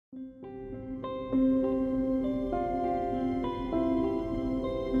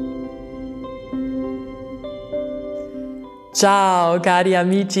Ciao cari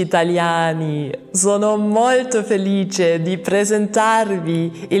amici italiani, sono molto felice di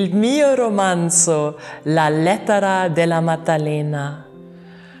presentarvi il mio romanzo La lettera della Maddalena.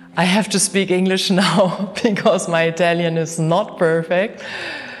 I have to speak English now because my Italian is not perfect,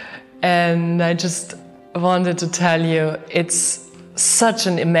 and I just wanted to tell you it's such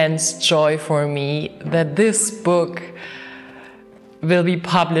an immense joy for me that this book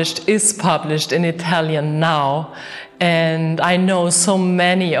is published in Italian now. And I know so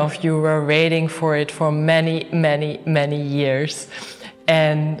many of you were waiting for it for many, many, many years.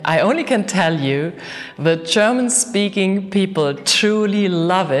 And I only can tell you the German-speaking people truly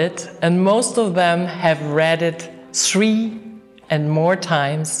love it, and most of them have read it 3 and more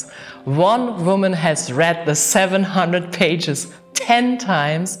times. One woman has read the 700 pages 10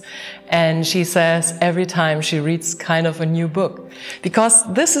 times, and she says every time she reads kind of a new book. Because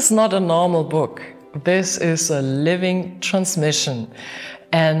this is not a normal book. This is a living transmission.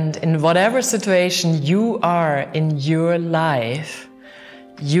 And in whatever situation you are in your life,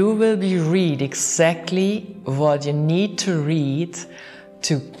 you will read exactly what you need to read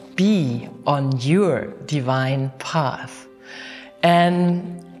to be on your divine path.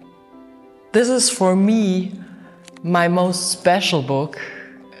 And this is for me my most special book.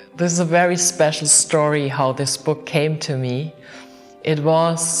 This is a very special story how this book came to me. It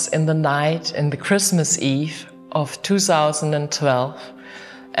was in the night, in the Christmas Eve of 2012,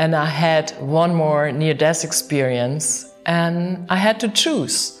 and I had one more near-death experience, and I had to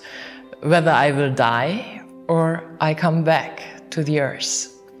choose whether I will die or I come back to the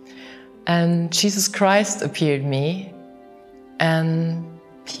earth. And Jesus Christ appeared me, and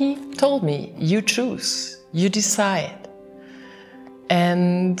He told me, you choose, you decide.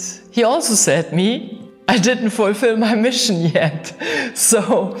 And He also said me, I didn't fulfill my mission yet,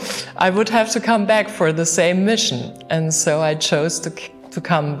 so I would have to come back for the same mission. And so I chose to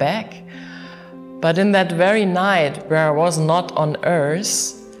come back. But in that very night where I was not on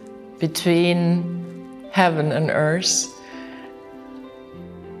earth, between heaven and earth,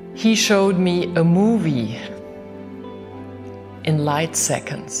 He showed me a movie in light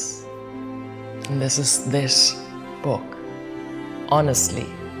seconds. And this is this book. Honestly,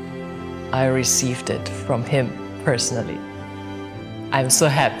 I received it from Him personally. I'm so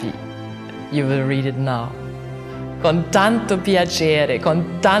happy you will read it now. Con tanto piacere,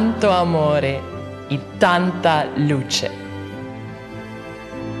 con tanto amore e tanta luce.